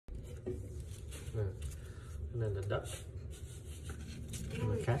And then the duck.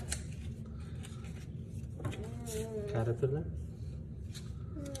 And the cat. Caterpillar.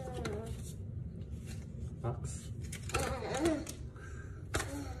 Fox.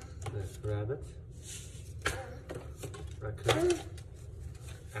 There's rabbit. Raccoon.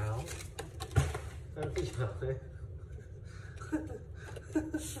 Owl.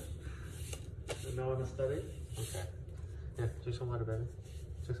 No one to study? Okay. Yeah, drink some water, baby.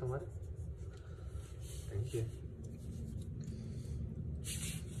 Drink some water. Thank you.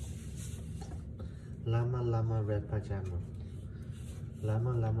 Llama, llama, red pajama.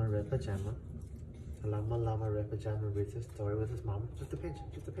 Llama, llama, red pajama. Llama, llama, red pajama reads a story with his mama. Just a pinch,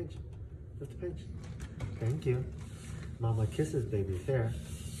 just a pinch, just a pinch. Thank you. Mama kisses baby's hair.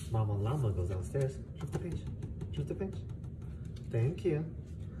 Mama llama goes downstairs. Just a pinch, just a pinch. Thank you.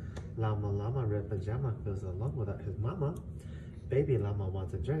 Llama, llama, red pajama feels alone without his mama. Baby llama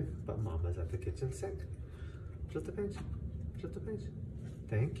wants a drink, but mama's at the kitchen sink. Just a pinch, just a pinch.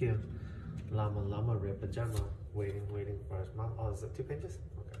 Thank you. Llama, llama, red pajama, waiting for his mom. Oh, is it 2 pinches?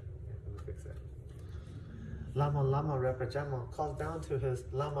 Okay, yeah, let me fix that. Llama, llama, red pajama calls down to his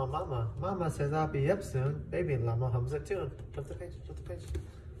llama mama. Mama says, I'll be up soon. Baby llama hums a tune. Just a pinch, just a pinch.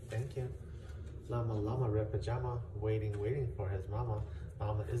 Thank you. Llama, llama, red pajama, waiting for his mama.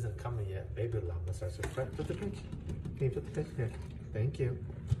 Mama isn't coming yet. Baby llama starts to fret. Just a pinch. Can you put the pinch here? Thank you.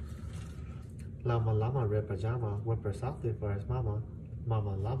 Llama, llama, red pajama, whimper softly for his mama.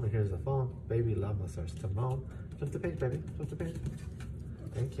 Mama llama hears the phone. Baby llama starts to moan. Just a pinch, baby. Just a pinch.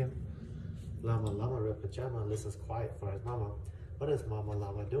 Thank you. Llama, llama, red pajama listens quiet for his mama. What is mama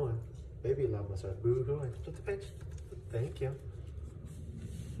llama doing? Baby llama starts boo-hooing. Just a pinch. Thank you.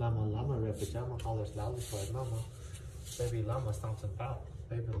 Llama, llama, red pajama hollers loudly for his mama. Baby llama stomps and pout.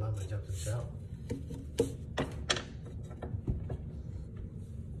 Baby llama jumps and shouts.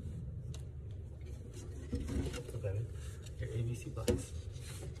 Okay, your ABC blocks.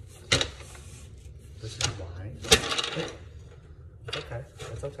 This is Y. It's okay.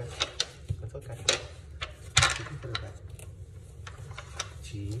 It's okay. It's okay. You can put it back.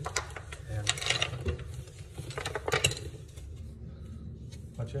 G, M.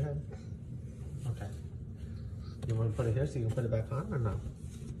 Watch your head. Okay. You want to put it here so you can put it back on or no?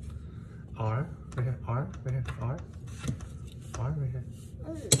 R, right here. R, right here. R. R, right here.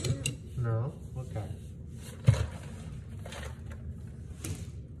 No? Okay.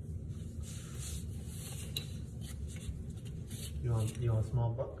 You want a small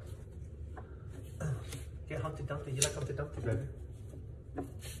book? Get Humpty Dumpty. You like Humpty Dumpty, baby?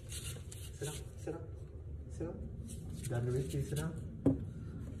 Sit down, sit down, sit down. Down to reach, can you sit down?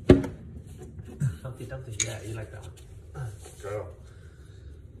 Humpty Dumpty, yeah, you like that one. Go.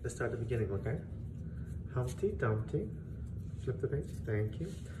 Let's start at the beginning, okay? Humpty Dumpty. Flip the page, thank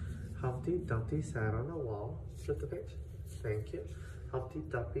you. Humpty Dumpty sat on a wall. Flip the page, thank you. Humpty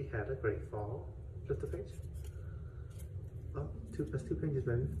Dumpty had a great fall. Flip the page. Oh, that's 2 pages,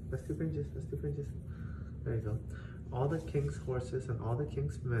 baby. That's 2 pages. That's 2 pages. There you go. All the king's horses and all the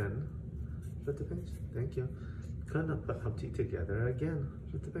king's men. Flip the page. Thank you. Couldn't put Humpty together again.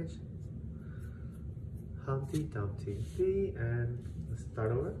 Flip the page. Humpty Dumpty. The end. Let's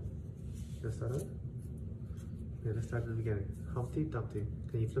start over. Let's start over. Yeah, let's start at the beginning. Humpty Dumpty.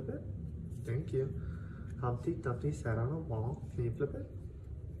 Can you flip it? Thank you. Humpty Dumpty sat on a wall. Can you flip it?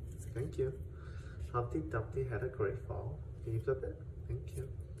 Thank you. Humpty Dumpty had a great fall. Can you flip it? Thank you.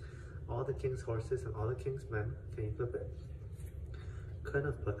 All the king's horses and all the king's men. Can you flip it?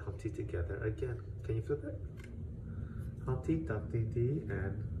 Couldn't put Humpty together again. Can you flip it? Humpty Dumpty, the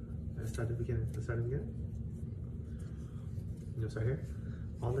end. Let's start at the beginning. Let's start at the beginning. You start here.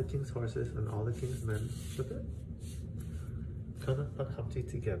 All the king's horses and all the king's men. Flip it. Couldn't put Humpty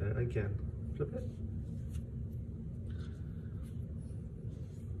together again. Flip it.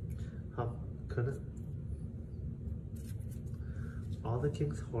 Couldn't. All the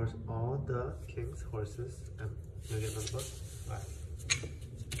king's horses and you get another book? Alright.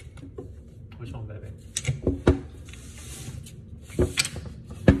 Which one, baby?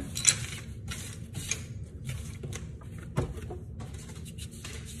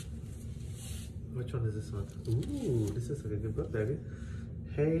 Which one is this one? Ooh, this is like a good book, baby.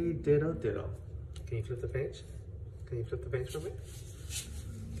 Hey Diddle Diddle. Can you flip the page? Can you flip the page for me?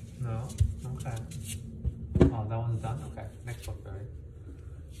 No? Okay. Oh, that one's done? Okay. Next one, baby.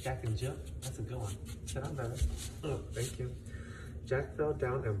 Jack and Jill. That's a good one. Sit down, baby. Oh, thank you. Jack fell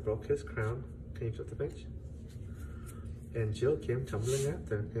down and broke his crown. Can you flip the page? And Jill came tumbling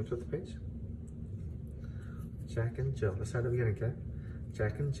after. Can you flip the page? Jack and Jill. Let's start at the beginning, okay?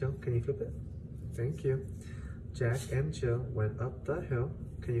 Jack and Jill. Can you flip it? Thank you. Jack and Jill went up the hill.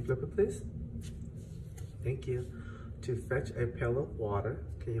 Can you flip it, please? Thank you. To fetch a pail of water.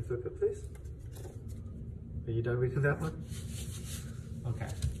 Can you flip it, please? Are you done reading that one? Okay.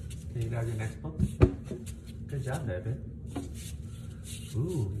 Can you grab your next book? Good job, baby.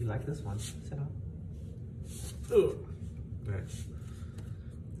 Ooh, you like this one. Sit down. Ooh. Nice.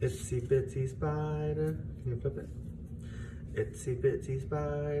 Itsy bitsy spider. Can you flip it? Itsy bitsy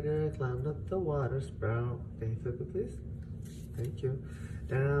spider climbed up the water spout. Can you flip it, please? Thank you.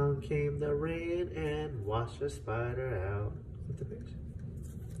 Down came the rain and washed the spider out. Flip the page.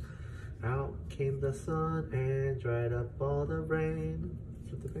 Out came the sun and dried up all the rain.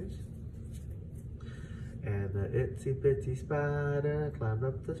 Flip the page. And the itsy bitsy spider climbed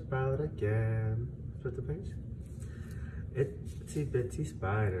up the spout again. Flip the page. Itsy bitsy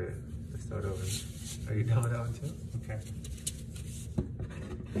spider. Let's start over. Are you done with that one too? Okay.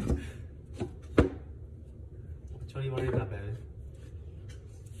 Which one do you want to read, baby?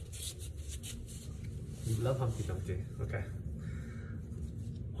 You love Humpty Dumpty. Okay.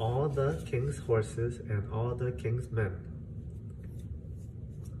 All the king's horses and all the king's men.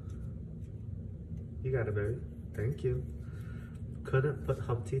 You got it, baby. Thank you. Couldn't put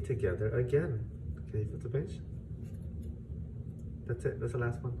Humpty together again. Can you flip the page? That's it. That's the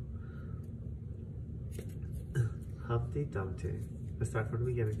last one. Humpty Dumpty. Let's start from the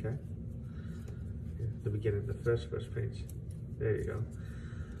beginning, okay? Yeah, the beginning, the first page. There you go.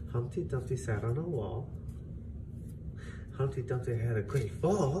 Humpty Dumpty sat on a wall. Humpty Dumpty had a great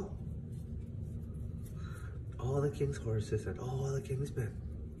fall. All the king's horses and all the king's men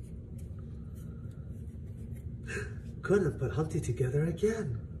couldn't put Humpty together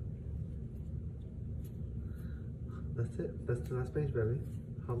again. That's it. That's the last page, baby.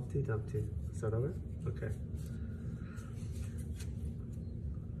 Humpty Dumpty. Start over? Okay.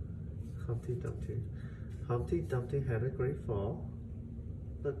 Humpty Dumpty. Humpty Dumpty had a great fall.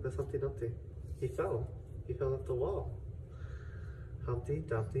 Look, that's Humpty Dumpty. He fell. He fell off the wall. Humpty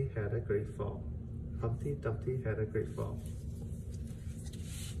Dumpty had a great fall. Humpty Dumpty had a great fall.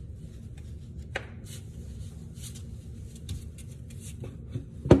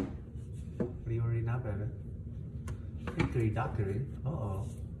 What do you want to read now, baby? Hickory Dickory. Uh-oh.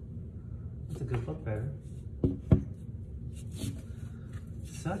 That's a good book, baby.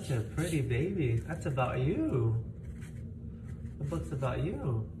 Such a pretty baby. That's about you. The book's about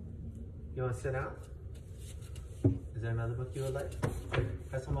you. You want to sit down? Is there another book you would like?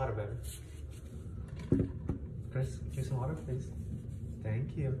 Have some water, baby. Chris, drink some water, please.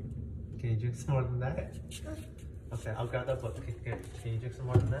 Thank you. Can you drink some more than that? Okay, I'll grab that book. Can you drink some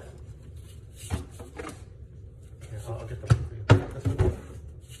more than that? Here, I'll get the book for you. This one?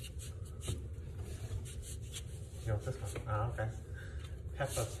 You want this one? Ah, okay.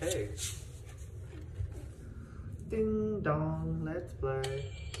 Peppa Pig. Ding dong, let's play.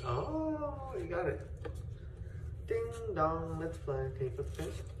 Oh, you got it. Ding dong, let's play. Can you flip the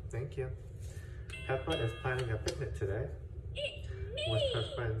page? Thank you. Peppa is planning a picnic today with her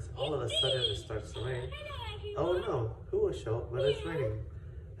friends. All of a sudden it starts to rain. Oh no, who will show up when it's raining?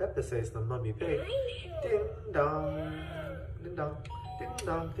 Peppa says the mummy pig. Ding dong, ding dong, ding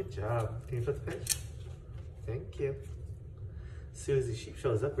dong. Good job. Can you flip the page? Thank you. Susie Sheep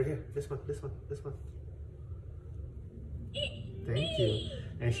shows up right here. This one, this one, this one. Thank you.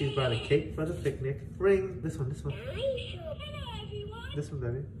 And she's brought a cake for the picnic. Ring. This one, this one. This one,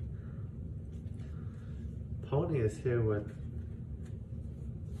 baby. Pony is here with...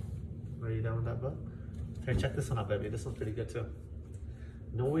 Are you done with that book? Here, check this one out, baby. This one's pretty good too.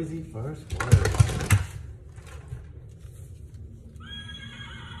 Noisy first word.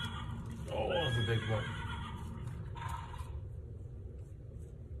 Oh, that's a big book.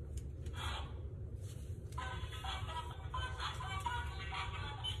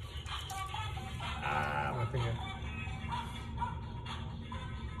 My finger.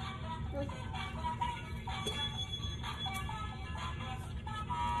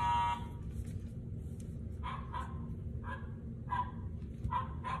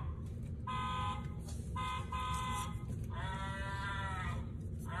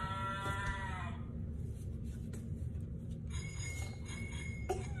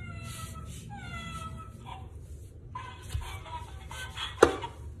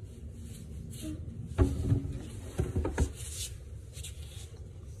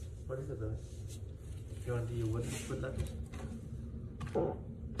 What is it, Billy? You want to do your wood letters? Oh.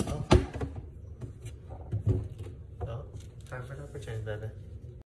 Oh. Time for change, baby.